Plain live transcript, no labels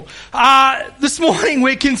This morning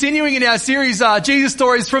we're continuing in our series, Jesus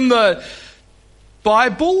Stories from the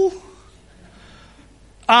Bible.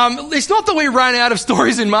 It's not that we ran out of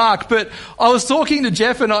stories in Mark, but I was talking to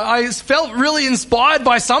Jeff and I felt really inspired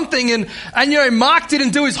by something and you know, Mark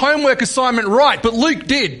didn't do his homework assignment right, but Luke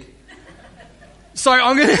did. So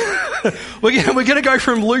we're going to go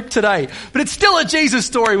from Luke today, but it's still a Jesus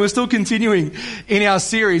story. We're still continuing in our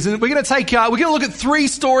series, and we're going to look at three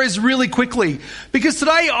stories really quickly, because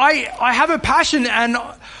today I have a passion, and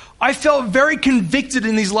I felt very convicted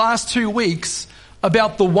in these last 2 weeks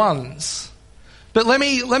about the ones. But let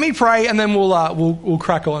me pray, and then we'll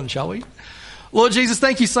crack on, shall we? Lord Jesus,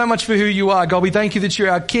 thank you so much for who you are, God. We thank you that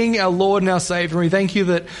you're our King, our Lord, and our Savior. And we thank you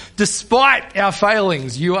that despite our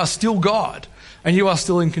failings, you are still God. And you are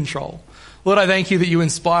still in control. Lord, I thank you that you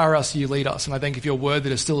inspire us, you lead us. And I thank you for your word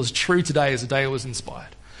that is still as true today as the day it was inspired.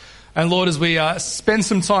 And Lord, as we spend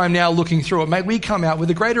some time now looking through it, may we come out with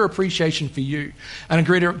a greater appreciation for you and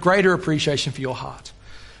a greater appreciation for your heart.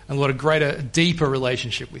 And Lord, a deeper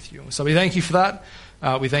relationship with you. So we thank you for that.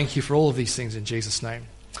 We thank you for all of these things in Jesus' name.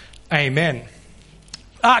 Amen.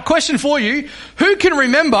 Question for you. Who can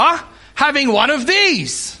remember having one of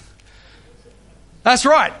these? That's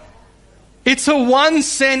right. It's a 1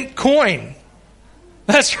 cent coin.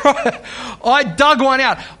 That's right. I dug one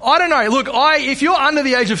out. I don't know. Look, if you're under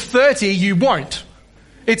the age of 30, you won't.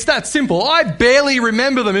 It's that simple. I barely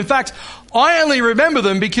remember them. In fact, I only remember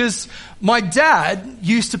them because my dad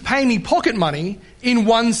used to pay me pocket money in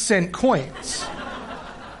 1 cent coins.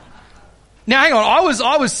 Now, hang on.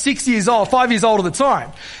 I was 6 years old, 5 years old at the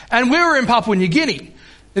time. And we were in Papua New Guinea.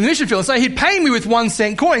 In the mission field, so he'd pay me with 1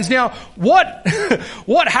 cent coins. Now,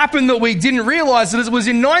 what happened that we didn't realise is it was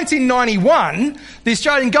in 1991, the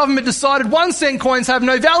Australian government decided 1 cent coins have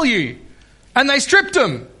no value, and they stripped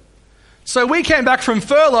them. So we came back from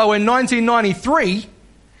furlough in 1993,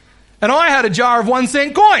 and I had a jar of 1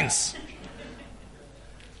 cent coins.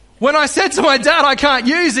 When I said to my dad, I can't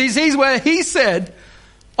use these, he's where he said,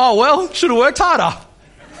 oh well, should have worked harder.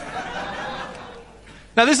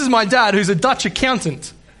 Now this is my dad, who's a Dutch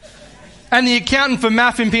accountant. And the accountant for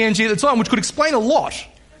MAF in PNG at the time, which could explain a lot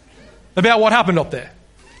about what happened up there.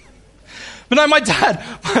 But no, my dad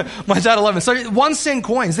 11. So 1 cent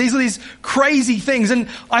coins, these are these crazy things. And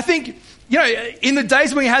I think, you know, in the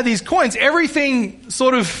days when we had these coins, everything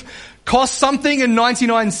sort of cost something and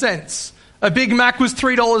 99 cents. A Big Mac was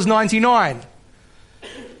 $3.99.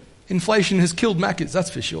 Inflation has killed Maccas, that's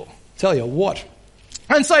for sure. Tell you what.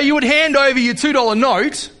 And so you would hand over your $2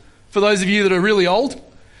 note, for those of you that are really old,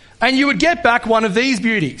 and you would get back one of these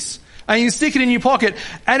beauties. And you'd stick it in your pocket,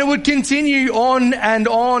 and it would continue on and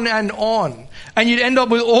on and on. And you'd end up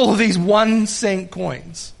with all of these 1 cent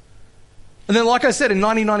coins. And then, like I said, in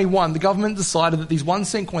 1991, the government decided that these 1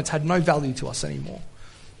 cent coins had no value to us anymore.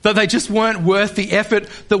 That they just weren't worth the effort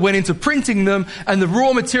that went into printing them and the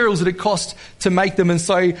raw materials that it cost to make them. And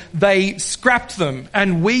so they scrapped them,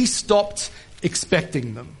 and we stopped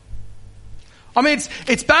expecting them. I mean,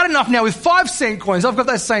 it's bad enough now with 5 cent coins. I've got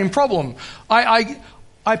that same problem. I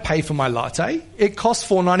pay for my latte. It costs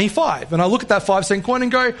 $4.95. And I look at that 5 cent coin and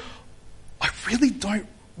go, I really don't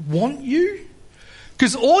want you.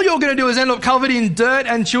 Because all you're going to do is end up covered in dirt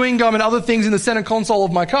and chewing gum and other things in the center console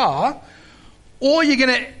of my car. Or you're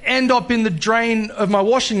going to end up in the drain of my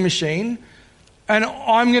washing machine, and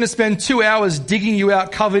I'm going to spend 2 hours digging you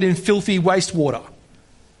out covered in filthy wastewater.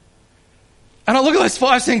 And I look at those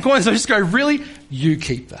 5 cent coins, I just go, really? You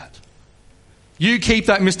keep that. You keep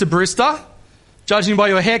that, Mr. Barista. Judging by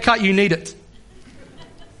your haircut, you need it.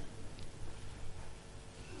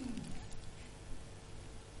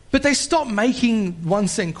 But they stopped making 1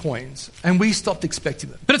 cent coins, and we stopped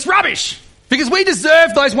expecting them. But it's rubbish, because we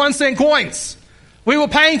deserved those 1 cent coins. We were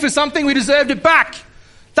paying for something, we deserved it back.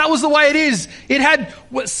 That was the way it is. It had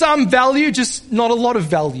some value, just not a lot of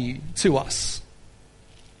value to us.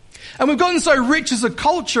 And we've gotten so rich as a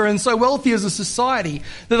culture and so wealthy as a society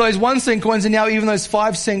that those 1 cent coins and now even those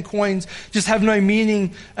 5 cent coins just have no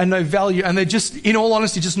meaning and no value. And they're just, in all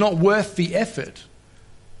honesty, just not worth the effort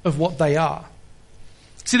of what they are.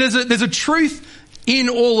 See, there's a truth in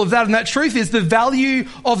all of that. And that truth is the value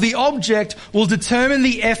of the object will determine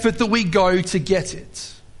the effort that we go to get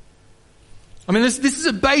it. I mean, this is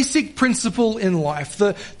a basic principle in life.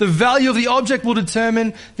 The value of the object will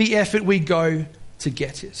determine the effort we go to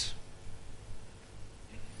get it.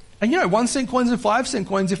 And 1 cent coins and 5 cent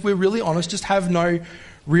coins, if we're really honest, just have no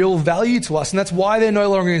real value to us. And that's why they're no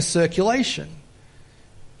longer in circulation.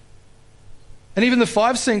 And even the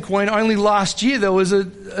 5 cent coin, only last year there was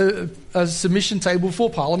a submission table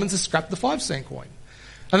for Parliament to scrap the 5 cent coin.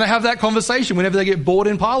 And they have that conversation whenever they get bored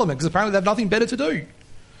in Parliament, because apparently they have nothing better to do.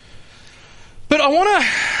 But I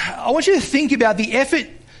want you to think about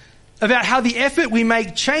how the effort we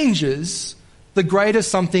make changes the greater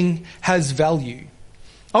something has value.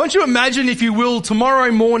 I want you to imagine, if you will, tomorrow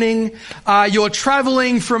morning, you're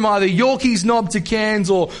travelling from either Yorkeys Knob to Cairns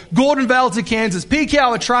or Gordonvale to Cairns. It's peak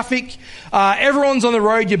hour traffic. Everyone's on the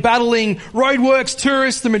road. You're battling roadworks,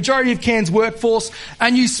 tourists, the majority of Cairns workforce,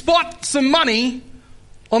 and you spot some money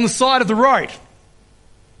on the side of the road.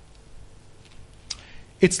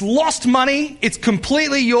 It's lost money. It's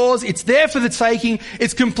completely yours. It's there for the taking.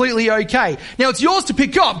 It's completely okay. Now, it's yours to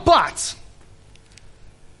pick up, but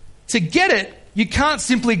to get it, you can't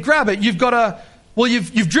simply grab it. You've got to,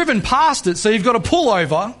 you've driven past it, so you've got to pull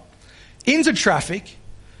over into traffic.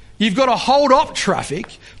 You've got to hold up traffic.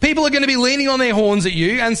 People are going to be leaning on their horns at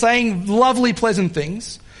you and saying lovely, pleasant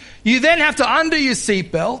things. You then have to undo your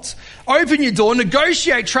seatbelt, open your door,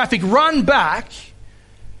 negotiate traffic, run back,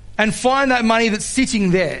 and find that money that's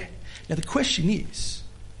sitting there. Now, the question is,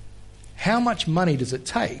 how much money does it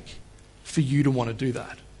take for you to want to do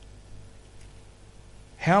that?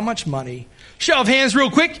 How much money? Show of hands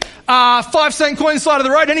real quick. 5-cent coin side of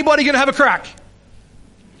the road. Anybody going to have a crack?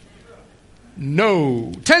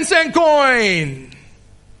 No. 10-cent coin.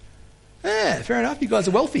 Yeah, fair enough. You guys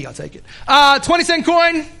are wealthy, I take it. 20-cent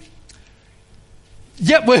coin.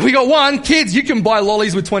 Yep, we got one. Kids, you can buy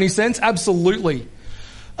lollies with 20 cents. Absolutely.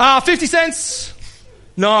 50 cents.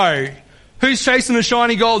 No. Who's chasing the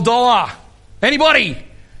shiny gold dollar? Anybody?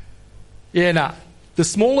 Yeah, nah. The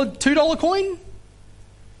smaller $2 coin?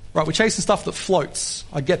 Right, we're chasing stuff that floats.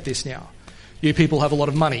 I get this now. You people have a lot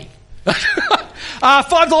of money.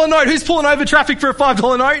 $5 note. Who's pulling over traffic for a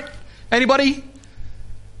 $5 note? Anybody?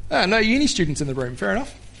 No uni students in the room. Fair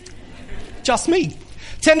enough. Just me.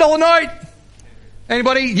 $10 note.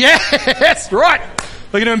 Anybody? Yes, right.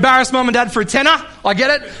 We're going to embarrass mum and dad for a tenner. I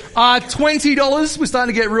get it. $20. We're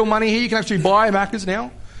starting to get real money here. You can actually buy Macca's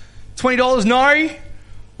now. $20. No.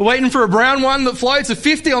 We're waiting for a brown one that floats. A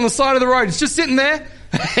 50 on the side of the road. It's just sitting there.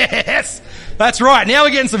 Yes, that's right. Now we're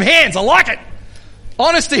getting some hands. I like it.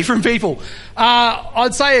 Honesty from people.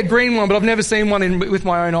 I'd say a green one, but I've never seen one with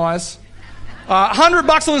my own eyes.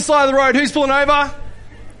 $100 on the side of the road. Who's pulling over?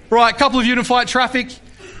 Right, a couple of you to fight traffic.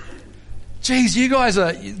 Geez, you guys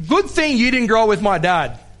are... Good thing you didn't grow up with my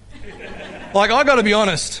dad. Like, I got to be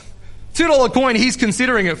honest. $2 coin, he's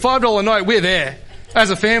considering it. $5 note, we're there as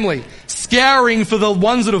a family, scouring for the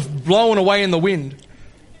ones that have blown away in the wind.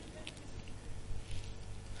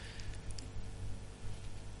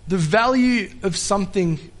 The value of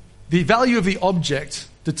something, the value of the object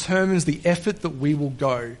determines the effort that we will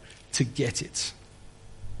go to get it.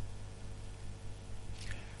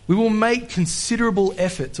 We will make considerable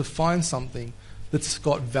effort to find something that's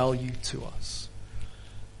got value to us.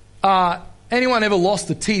 Anyone ever lost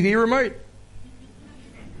a TV remote?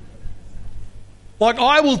 Like,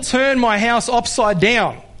 I will turn my house upside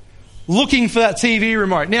down looking for that TV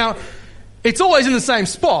remote. Now, it's always in the same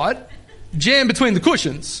spot, jammed between the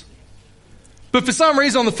cushions. But for some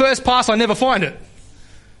reason, on the first pass, I never find it.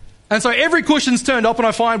 And so every cushion's turned up and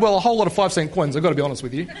I find, well, a whole lot of 5-cent coins, I've got to be honest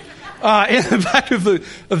with you, in the back of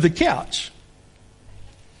the couch.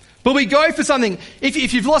 But we go for something.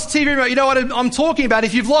 If you've lost a TV remote, you know what I'm talking about.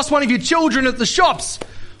 If you've lost one of your children at the shops,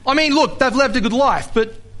 I mean, look, they've lived a good life,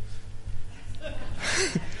 but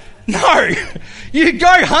no, you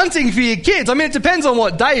go hunting for your kids. I mean, it depends on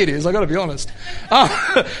what day it is, I've got to be honest,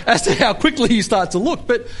 as to how quickly you start to look.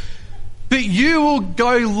 But you will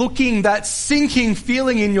go looking, that sinking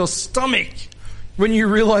feeling in your stomach when you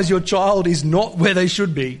realise your child is not where they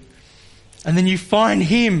should be. And then you find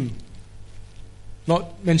him,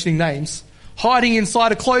 not mentioning names, hiding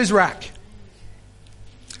inside a clothes rack,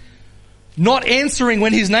 not answering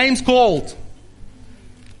when his name's called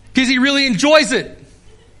because he really enjoys it.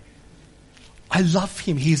 I love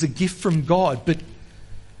him. He's a gift from God. But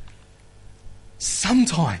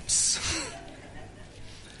sometimes...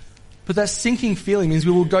 But that sinking feeling means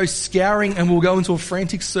we will go scouring and we'll go into a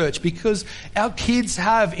frantic search because our kids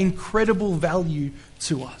have incredible value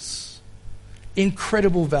to us.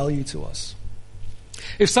 Incredible value to us.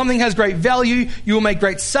 If something has great value, you will make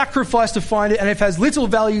great sacrifice to find it. And if it has little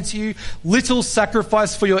value to you, little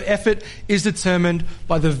sacrifice for your effort is determined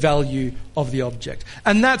by the value of the object.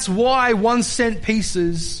 And that's why 1-cent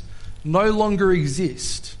pieces no longer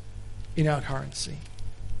exist in our currency.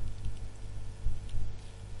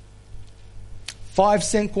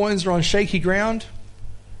 5-cent coins are on shaky ground,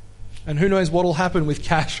 and who knows what will happen with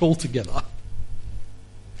cash altogether.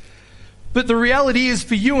 But the reality is,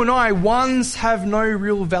 for you and I, ones have no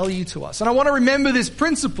real value to us. And I want to remember this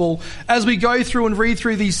principle as we go through and read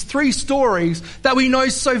through these 3 stories that we know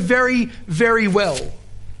so very, very well.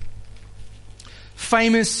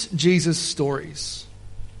 famous Jesus stories.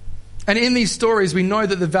 And in these stories, we know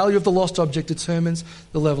that the value of the lost object determines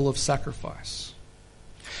the level of sacrifice.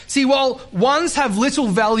 See, while ones have little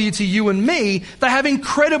value to you and me, they have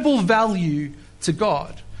incredible value to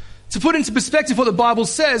God. To put into perspective what the Bible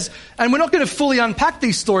says, and we're not going to fully unpack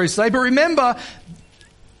these stories today, but remember,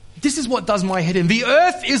 this is what does my head in. The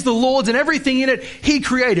earth is the Lord's and everything in it He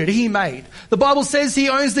created, He made. The Bible says He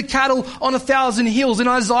owns the cattle on 1,000 hills. In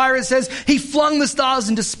Isaiah it says He flung the stars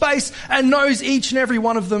into space and knows each and every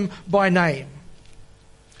one of them by name.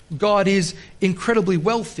 God is incredibly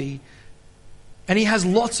wealthy and He has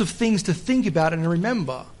lots of things to think about and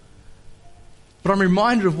remember. But I'm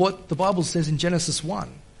reminded of what the Bible says in Genesis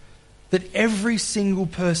 1, that every single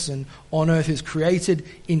person on earth is created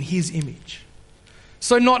in His image.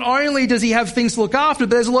 So not only does He have things to look after, but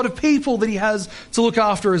there's a lot of people that He has to look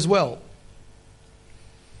after as well.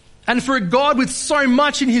 And for a God with so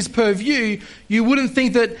much in His purview, you wouldn't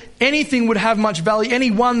think that anything would have much value, any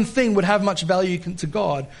one thing would have much value to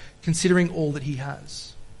God, considering all that He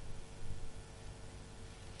has.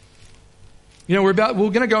 You know, we're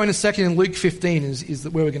going to go in a second in Luke 15 is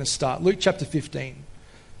where we're going to start. Luke chapter 15,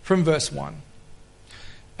 from verse 1.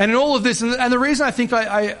 And in all of this, and the reason I think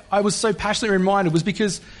I was so passionately reminded was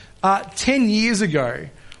because 10 years ago,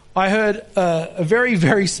 I heard a very,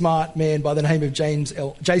 very smart man by the name of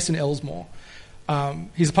Jason Elsmore.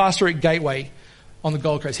 He's a pastor at Gateway on the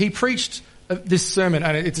Gold Coast. He preached this sermon,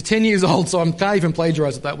 and it's 10 years old, so I can't even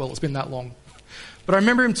plagiarise it that well. It's been that long. But I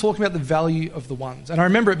remember him talking about the value of the ones. And I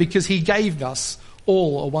remember it because he gave us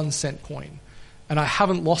all a 1 cent coin. And I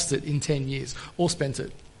haven't lost it in 10 years, or spent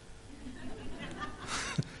it.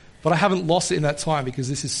 But I haven't lost it in that time because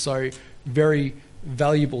this is so very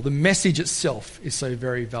valuable. The message itself is so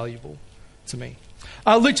very valuable to me.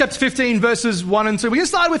 Luke chapter 15, verses 1 and 2. We're going to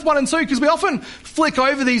start with 1 and 2 because we often flick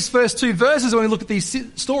over these first two verses when we look at these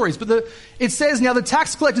stories. But it says, "Now the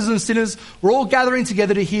tax collectors and sinners were all gathering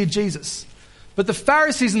together to hear Jesus. But the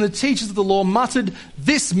Pharisees and the teachers of the law muttered,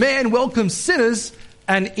 'This man welcomes sinners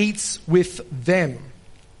and eats with them.'"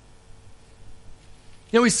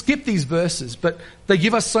 You know, we skip these verses, but they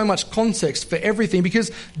give us so much context for everything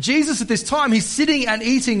because Jesus at this time, He's sitting and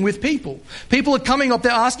eating with people. People are coming up,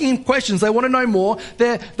 they're asking Him questions, they want to know more,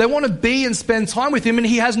 they want to be and spend time with Him, and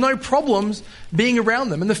He has no problems being around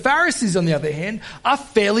them. And the Pharisees, on the other hand, are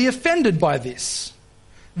fairly offended by this.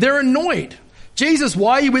 They're annoyed. "Jesus,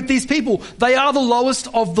 why are you with these people? They are the lowest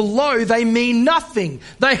of the low. They mean nothing.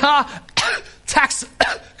 They are tax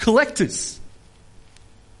collectors."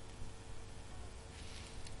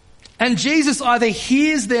 And Jesus either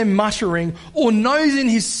hears their muttering or knows in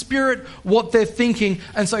His spirit what they're thinking,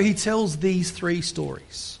 and so He tells these three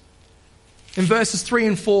stories. In verses 3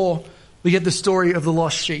 and 4, we get the story of the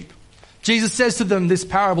lost sheep. Jesus says to them this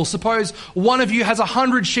parable, "Suppose one of you has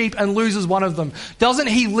 100 sheep and loses one of them. Doesn't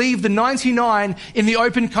he leave the 99 in the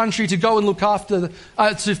open country to go and look after,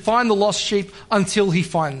 to find the lost sheep until he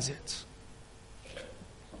finds it?"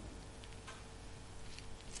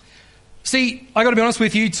 See, I got to be honest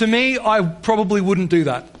with you, to me, I probably wouldn't do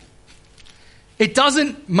that. It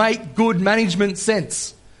doesn't make good management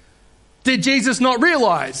sense. Did Jesus not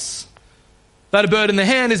realise that a bird in the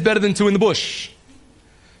hand is better than two in the bush?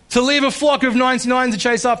 To leave a flock of 99 to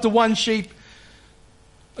chase after one sheep,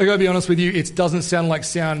 I got to be honest with you, it doesn't sound like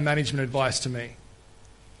sound management advice to me.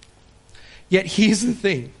 Yet here's the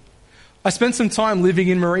thing. I spent some time living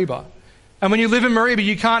in Mareeba. And when you live in Mareeba,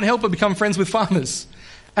 you can't help but become friends with farmers.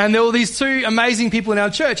 And there were these two amazing people in our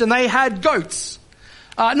church, and they had goats.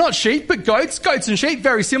 Not sheep, but goats. Goats and sheep,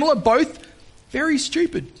 very similar, both very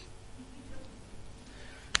stupid.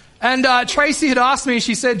 And Tracy had asked me,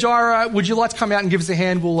 she said, "Jaira, would you like to come out and give us a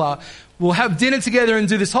hand? We'll have dinner together and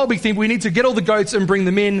do this whole big thing. We need to get all the goats and bring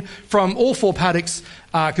them in from all 4 paddocks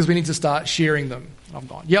because we need to start shearing them." And I've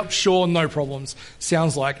gone, "Yep, sure, no problems.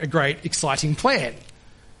 Sounds like a great, exciting plan."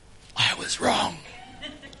 I was wrong.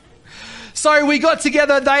 So we got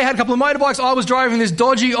together, they had a couple of motorbikes, I was driving this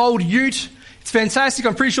dodgy old ute. It's fantastic,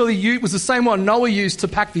 I'm pretty sure the ute was the same one Noah used to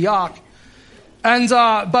pack the ark. And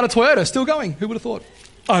but a Toyota, still going, who would have thought?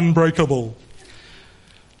 Unbreakable.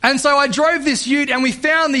 And so I drove this ute and we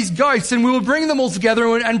found these goats and we would bring them all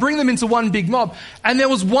together and bring them into one big mob. And there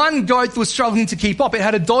was one goat that was struggling to keep up. It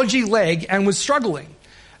had a dodgy leg and was struggling.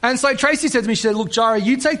 And so Tracy said to me, she said, "Look, Jaira,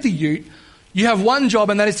 you take the ute, you have one job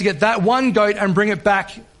and that is to get that one goat and bring it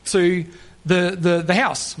back to the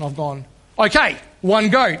house." And I've gone, "Okay, one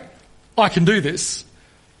goat. I can do this.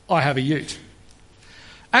 I have a ute."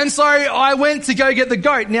 And so I went to go get the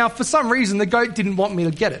goat. Now, for some reason, the goat didn't want me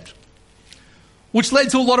to get it, which led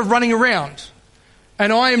to a lot of running around.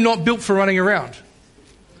 And I am not built for running around.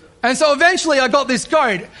 And so eventually I got this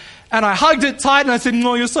goat and I hugged it tight and I said,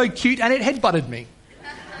 "No, you're so cute," and it headbutted me.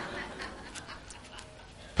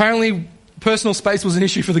 Apparently personal space was an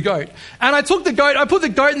issue for the goat. And I put the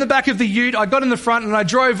goat in the back of the ute, I got in the front and I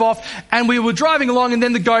drove off, and we were driving along and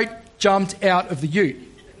then the goat jumped out of the ute.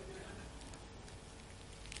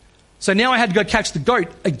 So now I had to go catch the goat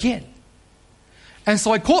again. And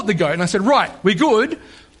so I caught the goat and I said, "Right, we're good."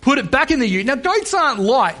 Put it back in the ute. Now goats aren't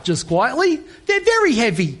light just quietly, they're very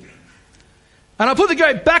heavy. And I put the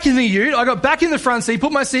goat back in the ute, I got back in the front seat,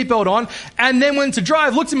 put my seatbelt on, and then went to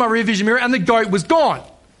drive, looked in my rear vision mirror and the goat was gone.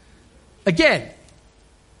 Again.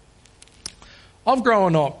 I've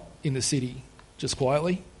grown up in the city, just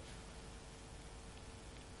quietly.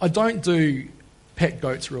 I don't do pet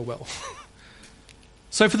goats real well.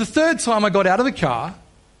 So for the third time I got out of the car,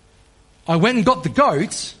 I went and got the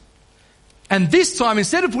goat, and this time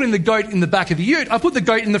instead of putting the goat in the back of the ute, I put the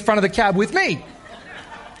goat in the front of the cab with me.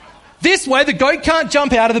 This way the goat can't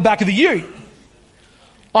jump out of the back of the ute.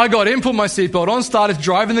 I got in, put my seatbelt on, started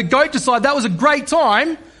driving. The goat decided that was a great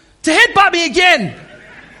time to headbutt me again.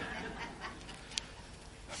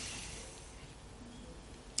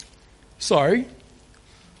 So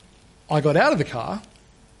I got out of the car,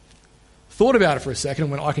 thought about it for a second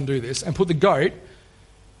and went, "I can do this," and put the goat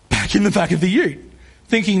back in the back of the ute,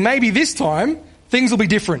 thinking maybe this time things will be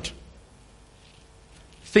different.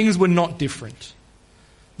 Things were not different.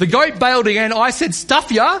 The goat bailed again. I said,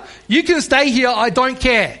 "Stuff ya, you can stay here, I don't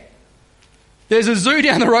care. There's a zoo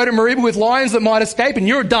down the road at Mareeba with lions that might escape and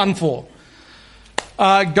you're done for."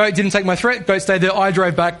 Goat didn't take my threat. Goat stayed there. I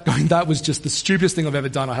drove back going, that was just the stupidest thing I've ever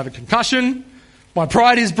done. I have a concussion. My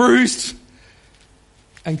pride is bruised.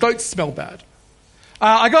 And goats smell bad.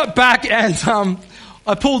 I got back and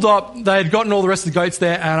I pulled up. They had gotten all the rest of the goats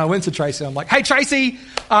there and I went to Tracy. I'm like, "Hey, Tracy,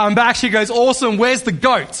 I'm back." She goes, "Awesome. Where's the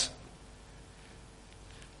goat?"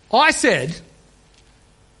 I said,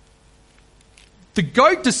 the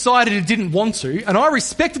goat decided it didn't want to, and I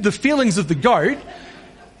respected the feelings of the goat,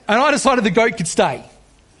 and I decided the goat could stay.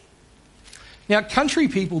 Now, country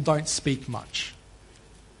people don't speak much,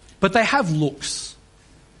 but they have looks.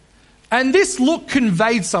 And this look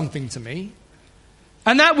conveyed something to me,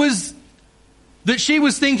 and that was that she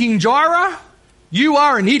was thinking, "Jaira, you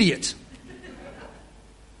are an idiot."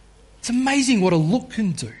 It's amazing what a look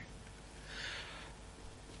can do.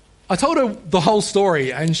 I told her the whole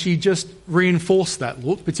story and she just reinforced that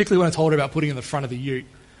look, particularly when I told her about putting it in the front of the ute.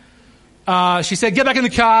 She said, "Get back in the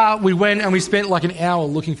car." We went and we spent like an hour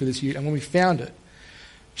looking for this ute, and when we found it,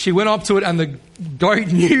 she went up to it and the goat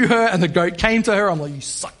knew her and the goat came to her. I'm like, "You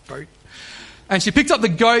suck, goat." And she picked up the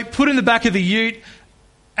goat, put it in the back of the ute,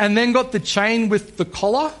 and then got the chain with the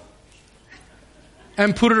collar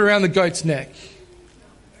and put it around the goat's neck.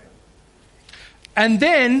 And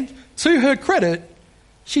then, to her credit,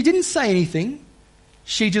 she didn't say anything.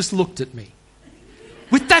 She just looked at me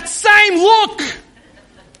with that same look.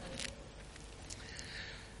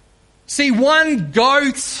 See, one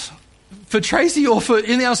goat for Tracy or for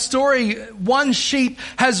in our story, one sheep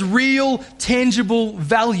has real tangible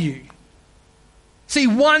value. See,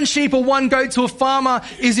 one sheep or one goat to a farmer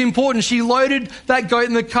is important. She loaded that goat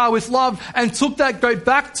in the car with love and took that goat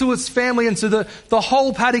back to its family and to the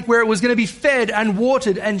whole paddock where it was going to be fed and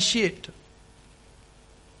watered and shit.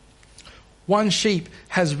 One sheep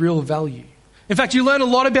has real value. In fact, you learn a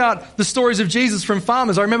lot about the stories of Jesus from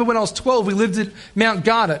farmers. I remember when I was 12, we lived at Mount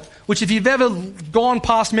Garnet, which if you've ever gone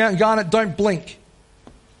past Mount Garnet, don't blink.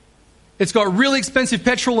 It's got really expensive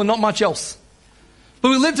petrol and not much else. But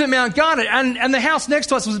we lived at Mount Garnet, and the house next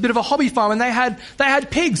to us was a bit of a hobby farm, and they had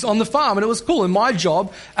pigs on the farm, and it was cool. And my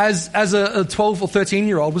job as a 12 or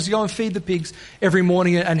 13-year-old was to go and feed the pigs every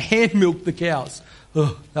morning and hand milk the cows.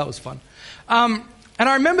 Ugh, that was fun. And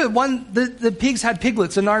I remember the pigs had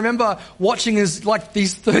piglets, and I remember watching as like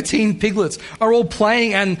these 13 piglets are all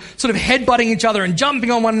playing and sort of headbutting each other and jumping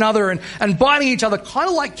on one another and biting each other, kind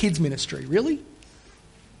of like kids ministry, really.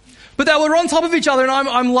 But they were on top of each other, and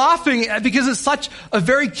I'm laughing because it's such a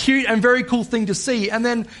very cute and very cool thing to see. And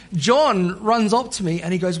then John runs up to me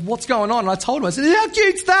and he goes, "What's going on?" And I told him, I said, "How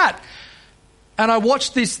cute's that?" And I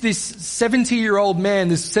watched this 70-year-old man,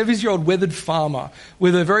 this 70-year-old weathered farmer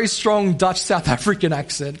with a very strong Dutch South African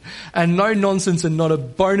accent and no nonsense and not a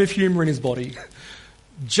bone of humour in his body,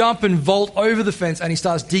 jump and vault over the fence, and he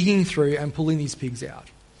starts digging through and pulling these pigs out.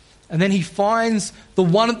 And then he finds the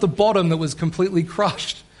one at the bottom that was completely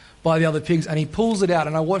crushed by the other pigs, and he pulls it out.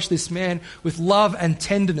 And I watch this man with love and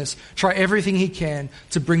tenderness try everything he can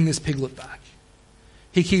to bring this piglet back.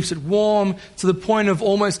 He keeps it warm to the point of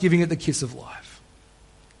almost giving it the kiss of life.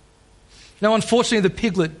 Now, unfortunately, the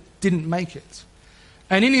piglet didn't make it.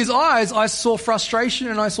 And in his eyes, I saw frustration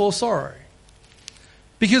and I saw sorrow.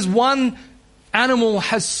 Because one animal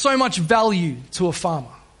has so much value to a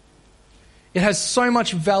farmer. It has so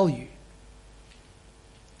much value.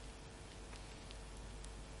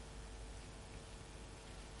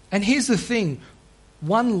 And here's the thing.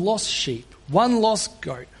 One lost sheep, one lost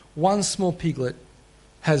goat, one small piglet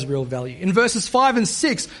has real value. In verses 5 and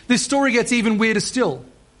 6, this story gets even weirder still.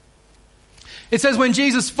 It says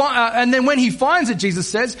and then when he finds it, Jesus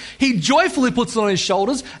says, he joyfully puts it on his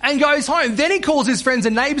shoulders and goes home. Then he calls his friends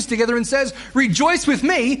and neighbors together and says, rejoice with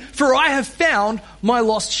me, for I have found my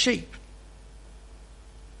lost sheep.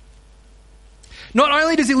 Not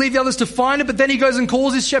only does he leave the others to find it, but then he goes and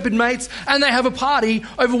calls his shepherd mates and they have a party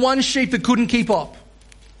over one sheep that couldn't keep up.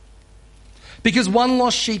 Because one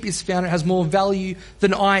lost sheep is found, it has more value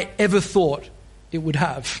than I ever thought it would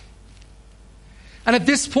have. And at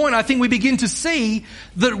this point, I think we begin to see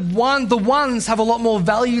that the ones have a lot more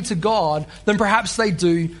value to God than perhaps they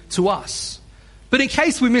do to us. But in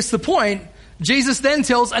case we miss the point, Jesus then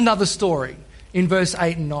tells another story in verse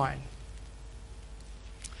 8 and 9.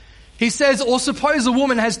 He says, or suppose a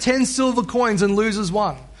woman has 10 silver coins and loses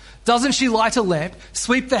one. Doesn't she light a lamp,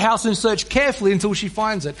 sweep the house and search carefully until she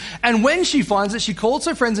finds it? And when she finds it, she calls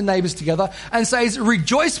her friends and neighbors together and says,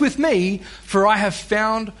 rejoice with me, for I have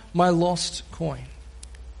found my lost coin.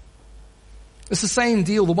 It's the same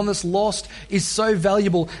deal. The one that's lost is so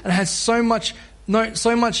valuable and has so much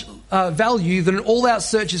value that an all-out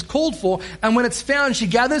search is called for. And when it's found, she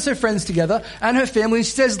gathers her friends together and her family and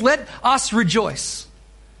she says, let us rejoice,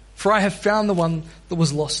 for I have found the one that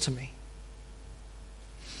was lost to me.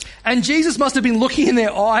 And Jesus must have been looking in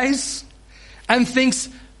their eyes and thinks,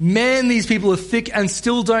 man, these people are thick and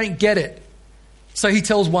still don't get it. So he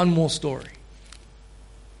tells one more story.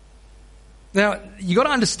 Now, you got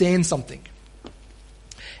to understand something.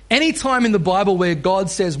 Any time in the Bible where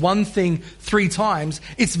God says one thing 3 times,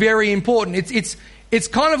 it's very important. It's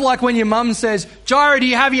kind of like when your mum says, Jaira, do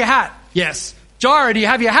you have your hat? Yes. Jaira, do you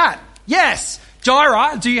have your hat? Yes.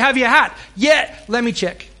 Jaira, do you have your hat? Yeah. Let me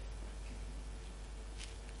check.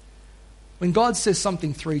 When God says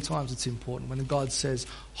something 3 times, it's important. When God says,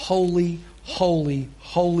 holy, holy,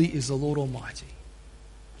 holy is the Lord Almighty,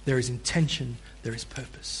 there is intention, there is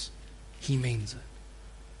purpose. He means it.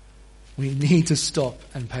 We need to stop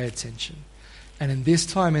and pay attention. And in this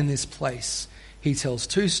time, in this place, he tells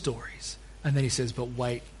 2 stories. And then he says, but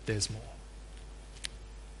wait, there's more.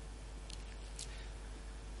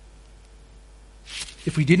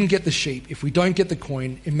 If we didn't get the sheep, if we don't get the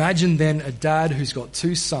coin, imagine then a dad who's got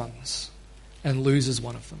 2 sons and loses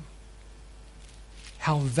one of them.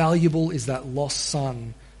 How valuable is that lost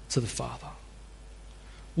son to the father?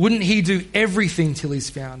 Wouldn't he do everything till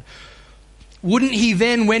he's found? Wouldn't he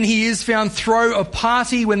then, when he is found, throw a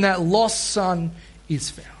party when that lost son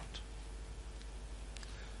is found?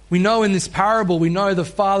 We know in this parable, we know the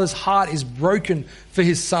father's heart is broken for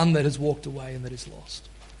his son that has walked away and that is lost.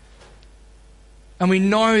 And we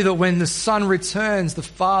know that when the son returns, the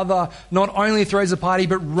father not only throws a party,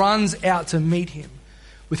 but runs out to meet him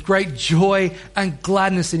with great joy and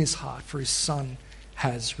gladness in his heart, for his son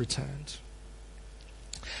has returned.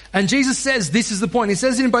 And Jesus says this is the point. He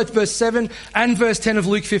says it in both verse 7 and verse 10 of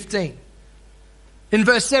Luke 15. In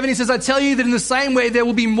verse 7 he says, I tell you that in the same way there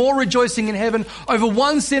will be more rejoicing in heaven over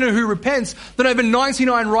one sinner who repents than over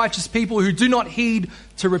 99 righteous people who do not heed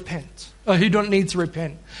to repent, or who don't need to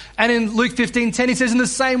repent. And in Luke 15:10 he says, in the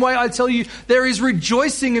same way I tell you, there is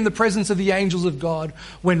rejoicing in the presence of the angels of God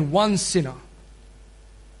when one sinner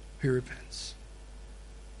who repents.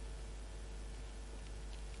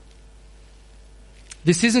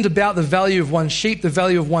 This isn't about the value of one sheep, the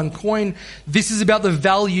value of one coin. This is about the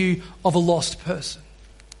value of a lost person.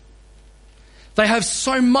 They have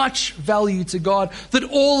so much value to God that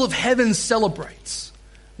all of heaven celebrates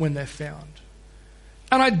when they're found.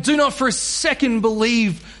 And I do not for a second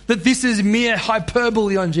believe that this is mere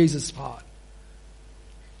hyperbole on Jesus' part.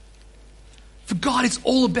 For God, it's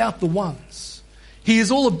all about the ones. He is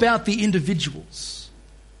all about the individuals.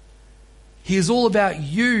 He is all about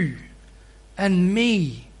you and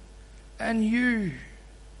me and you.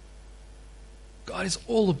 God is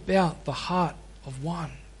all about the heart of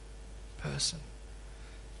one person.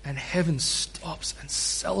 And heaven stops and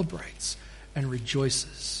celebrates and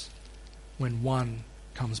rejoices when one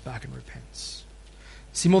comes back and repents.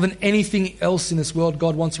 See, more than anything else in this world,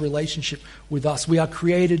 God wants a relationship with us. We are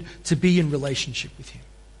created to be in relationship with him.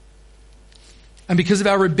 And because of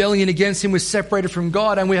our rebellion against him, we're separated from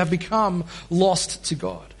God and we have become lost to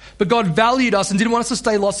God. But God valued us and didn't want us to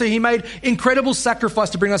stay lost, so he made incredible sacrifice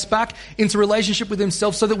to bring us back into relationship with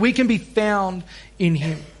himself so that we can be found in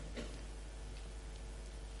him.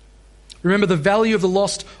 Remember, the value of the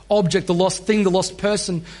lost object, the lost thing, the lost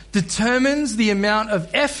person determines the amount of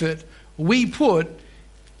effort we put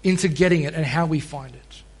into getting it and how we find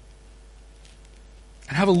it.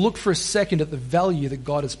 And have a look for a second at the value that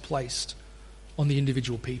God has placed on the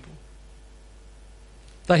individual people.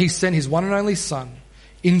 That he sent his one and only Son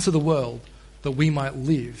into the world that we might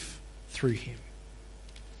live through him.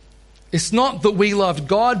 It's not that we loved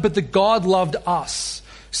God, but that God loved us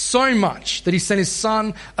so much that he sent his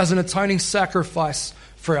Son as an atoning sacrifice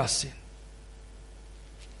for our sin.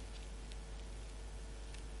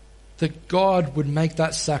 That God would make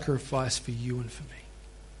that sacrifice for you and for me.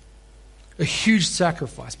 A huge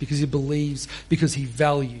sacrifice because he believes, because he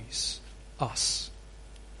values us.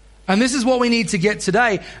 And this is what we need to get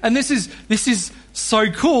today. And this is so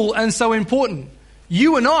cool and so important.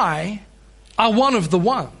 You and I are one of the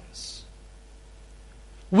ones.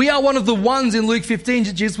 We are one of the ones in Luke 15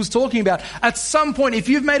 that Jesus was talking about. At some point, if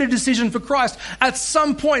you've made a decision for Christ, at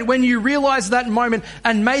some point when you realized that moment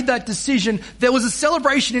and made that decision, there was a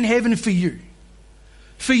celebration in heaven for you.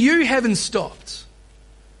 For you, heaven stopped.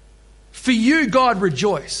 For you, God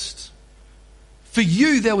rejoiced. For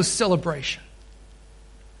you, there was celebration.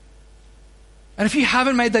 And if you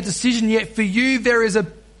haven't made that decision yet, for you, there is a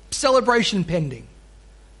celebration pending,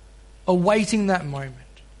 awaiting that moment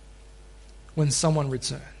when someone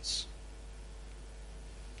returns.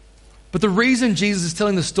 But the reason Jesus is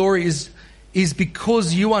telling the story is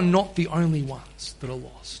because you are not the only ones that are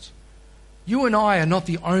lost. You and I are not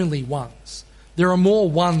the only ones. There are more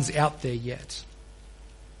ones out there yet.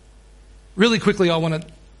 Really quickly, I want to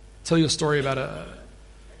tell you a story about a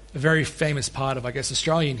very famous part of, I guess,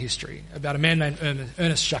 Australian history, about a man named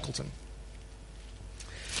Ernest Shackleton.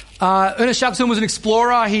 Ernest Shackleton was an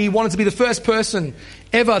explorer. He wanted to be the first person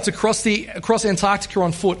ever to cross Antarctica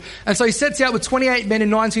on foot. And so he sets out with 28 men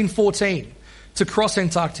in 1914 to cross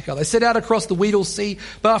Antarctica. They set out across the Weddell Sea,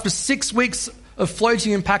 but after 6 weeks of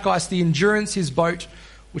floating in pack ice, the Endurance, his boat,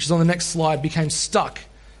 which is on the next slide, became stuck.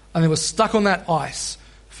 And they were stuck on that ice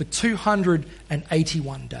for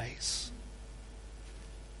 281 days.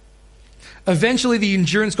 Eventually, the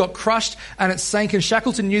Endurance got crushed and it sank, and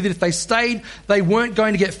Shackleton knew that if they stayed, they weren't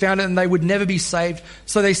going to get found and they would never be saved.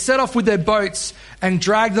 So they set off with their boats and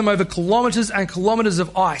dragged them over kilometres and kilometres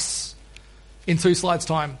of ice in 2 slides'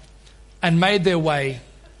 time and made their way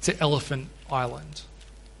to Elephant Island.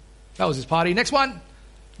 That was his party. Next one,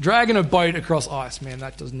 dragging a boat across ice. Man,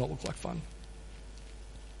 that does not look like fun.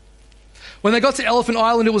 When they got to Elephant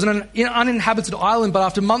Island, it was an uninhabited island, but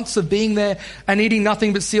after months of being there and eating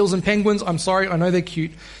nothing but seals and penguins, I'm sorry, I know they're cute,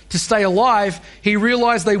 to stay alive, he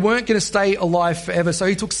realised they weren't going to stay alive forever. So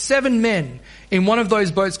he took 7 men in one of those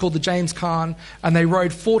boats called the James Cairn, and they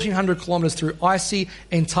rowed 1,400 kilometres through icy,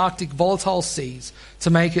 Antarctic, volatile seas to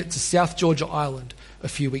make it to South Georgia Island a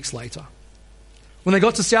few weeks later. When they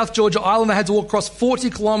got to South Georgia Island, they had to walk across 40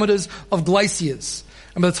 kilometres of glaciers.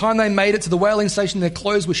 And by the time they made it to the whaling station, their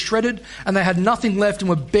clothes were shredded and they had nothing left and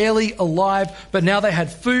were barely alive. But now they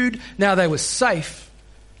had food, now they were safe,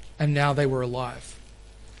 and now they were alive.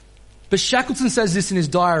 But Shackleton says this in his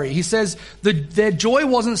diary. He says that their joy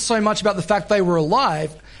wasn't so much about the fact they were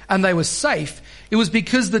alive and they were safe. It was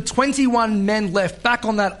because the 21 men left back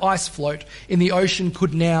on that ice float in the ocean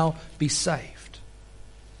could now be saved.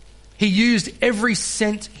 He used every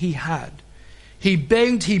cent he had. He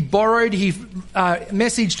begged, he borrowed, he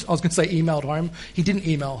messaged, I was going to say emailed home. He didn't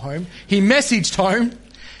email home. He messaged home.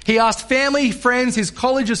 He asked family, friends, his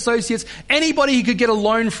college associates, anybody he could get a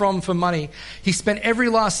loan from for money. He spent every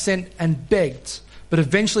last cent and begged. But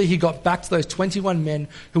eventually he got back to those 21 men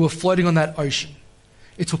who were floating on that ocean.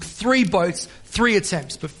 It took 3 boats, 3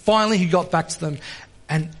 attempts, but finally he got back to them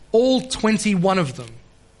and all 21 of them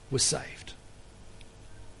were saved.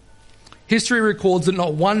 History records that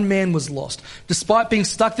not one man was lost. Despite being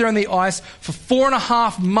stuck there on the ice for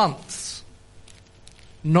 4.5 months,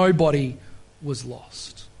 nobody was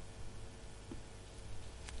lost.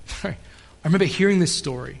 I remember hearing this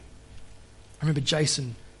story. I remember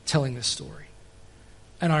Jason telling this story.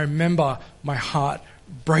 And I remember my heart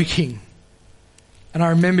breaking. And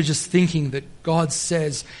I remember just thinking that God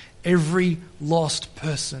says every lost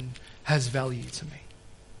person has value to me.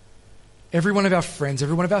 Every one of our friends,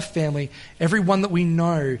 every one of our family, every one that we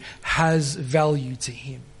know has value to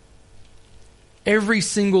him. Every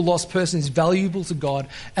single lost person is valuable to God,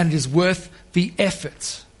 and it is worth the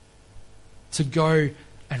effort to go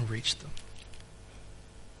and reach them.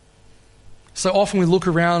 So often we look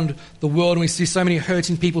around the world and we see so many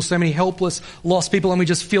hurting people, so many helpless, lost people, and we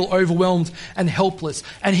just feel overwhelmed and helpless.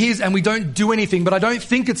 And we don't do anything, but I don't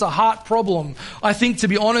think it's a heart problem. I think, to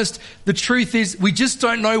be honest, the truth is we just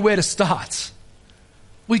don't know where to start.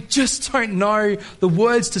 We just don't know the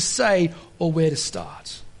words to say or where to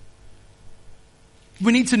start.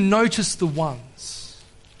 We need to notice the ones.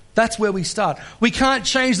 That's where we start. We can't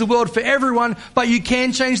change the world for everyone, but you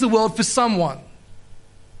can change the world for someone. I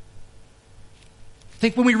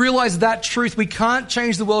think when we realize that truth, we can't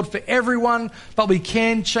change the world for everyone, but we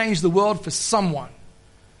can change the world for someone.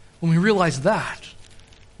 When we realize that,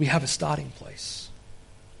 we have a starting place.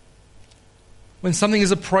 When something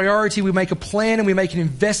is a priority, we make a plan and we make an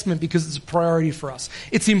investment because it's a priority for us.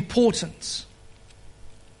 It's important.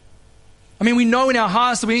 I mean, we know in our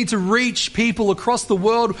hearts that we need to reach people across the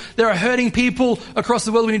world. There are hurting people across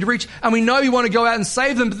the world we need to reach, and we know we want to go out and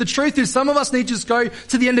save them, but the truth is some of us need to just go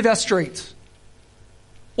to the end of our street.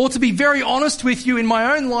 Or to be very honest with you, in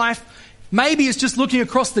my own life, maybe it's just looking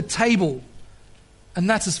across the table, and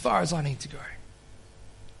that's as far as I need to go.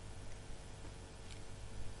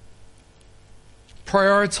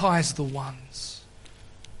 Prioritize the ones.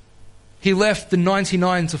 He left the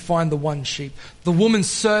 99 to find the one sheep. The woman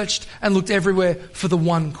searched and looked everywhere for the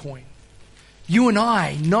one coin. You and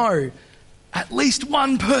I know at least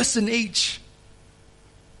one person each.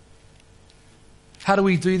 How do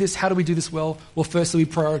we do this? How do we do this well? Well, firstly,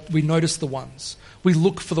 we notice the ones. We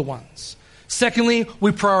look for the ones. Secondly,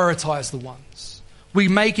 we prioritize the ones. We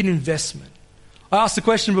make an investment. I asked the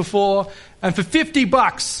question before, and for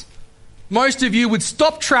 $50, most of you would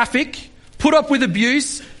stop traffic, put up with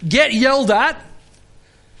abuse, get yelled at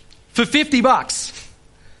for $50.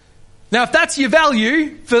 Now, if that's your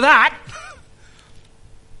value for that,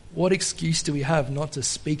 what excuse do we have not to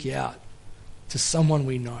speak out to someone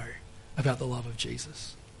we know about the love of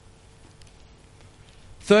Jesus?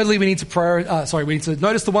 Thirdly, we need to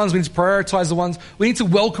notice the ones, we need to prioritize the ones, we need to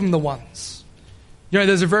welcome the ones. You know,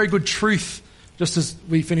 there's a very good truth, just as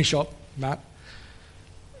we finish up, Matt.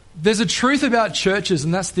 There's a truth about churches,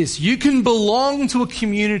 and that's this. You can belong to a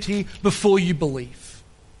community before you believe.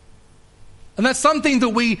 And that's something that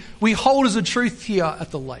we hold as a truth here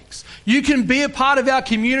at the Lakes. You can be a part of our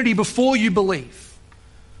community before you believe.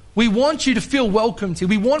 We want you to feel welcomed here.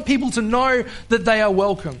 We want people to know that they are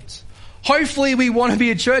welcomed. Hopefully we want to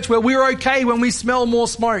be a church where we're okay when we smell more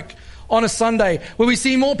smoke on a Sunday, where we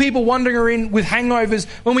see more people wandering in with hangovers,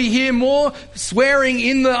 when we hear more swearing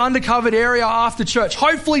in the undercovered area after church.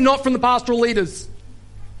 Hopefully not from the pastoral leaders.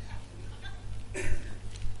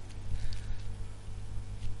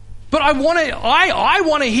 But I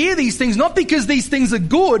want to hear these things, not because these things are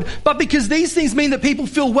good, but because these things mean that people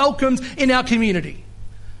feel welcomed in our community.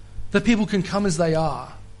 That people can come as they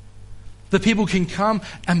are. That people can come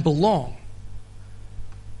and belong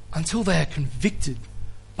until they are convicted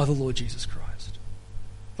by the Lord Jesus Christ.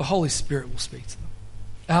 The Holy Spirit will speak to them.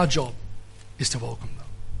 Our job is to welcome them.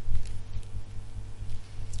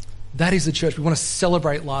 That is the church. We want to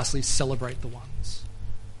celebrate the ones.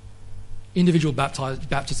 Individual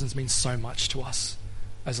baptisms mean so much to us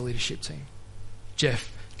as a leadership team.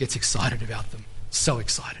 Jeff gets excited about them. So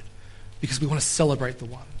excited. Because we want to celebrate the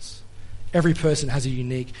ones. Every person has a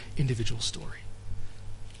unique individual story.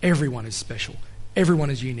 Everyone is special. Everyone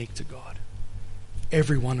is unique to God.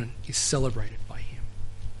 Everyone is celebrated by Him.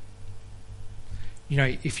 You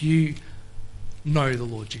know, if you know the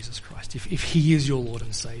Lord Jesus Christ, if He is your Lord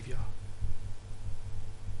and Saviour,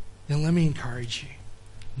 then let me encourage you.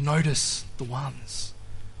 Notice the ones.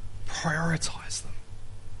 Prioritize them.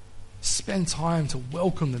 Spend time to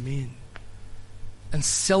welcome them in and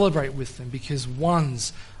celebrate with them, because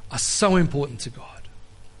ones are so important to God.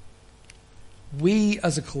 We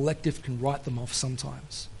as a collective can write them off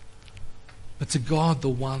sometimes. But to God, the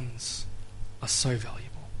ones are so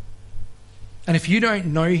valuable. And if you don't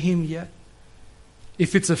know Him yet,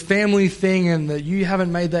 if it's a family thing and that you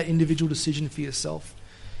haven't made that individual decision for yourself,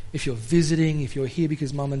 if you're visiting, if you're here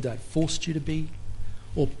because mum and dad forced you to be,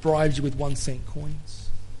 or bribed you with 1 cent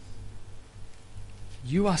coins,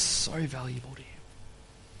 you are so valuable to Him.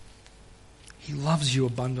 He loves you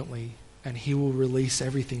abundantly, and He will release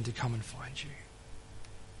everything to come and find you,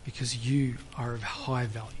 because you are of high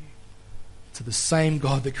value to the same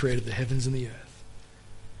God that created the heavens and the earth.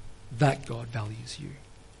 That God values you.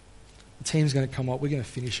 The team's going to come up. We're going to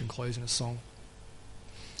finish and close in a song.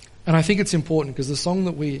 And I think it's important because the song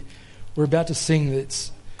that we're about to sing,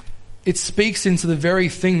 it speaks into the very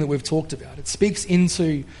thing that we've talked about. It speaks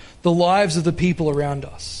into the lives of the people around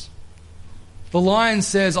us. The line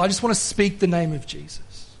says, I just want to speak the name of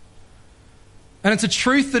Jesus. And it's a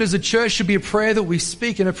truth that as a church should be a prayer that we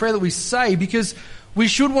speak and a prayer that we say, because we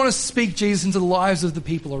should want to speak Jesus into the lives of the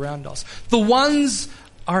people around us. The ones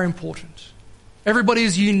are important. Everybody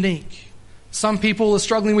is unique. Some people are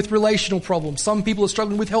struggling with relational problems. Some people are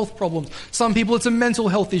struggling with health problems. Some people it's a mental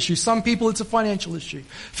health issue. Some people it's a financial issue.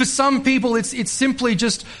 For some people it's simply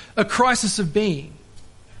just a crisis of being.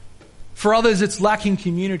 For others it's lacking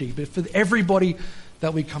community. But for everybody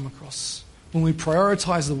that we come across, when we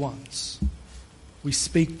prioritize the ones, we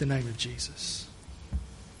speak the name of Jesus.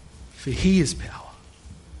 For he is power.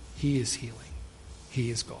 He is healing.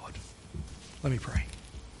 He is God. Let me pray.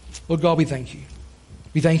 Lord God, we thank you.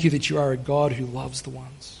 We thank you that you are a God who loves the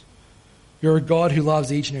ones. You're a God who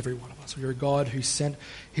loves each and every one of us. You're a God who sent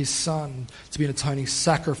his Son to be an atoning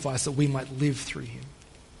sacrifice that we might live through him.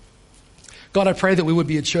 God, I pray that we would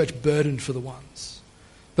be a church burdened for the ones.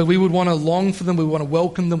 That we would want to long for them, we would want to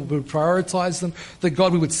welcome them, we would prioritize them. That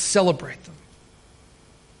God, we would celebrate them.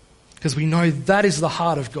 Because we know that is the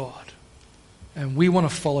heart of God. And we want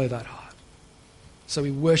to follow that heart. So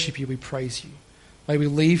we worship you, we praise you. May we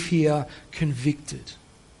leave here convicted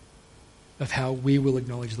of how we will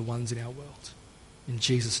acknowledge the ones in our world. In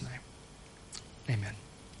Jesus' name, amen.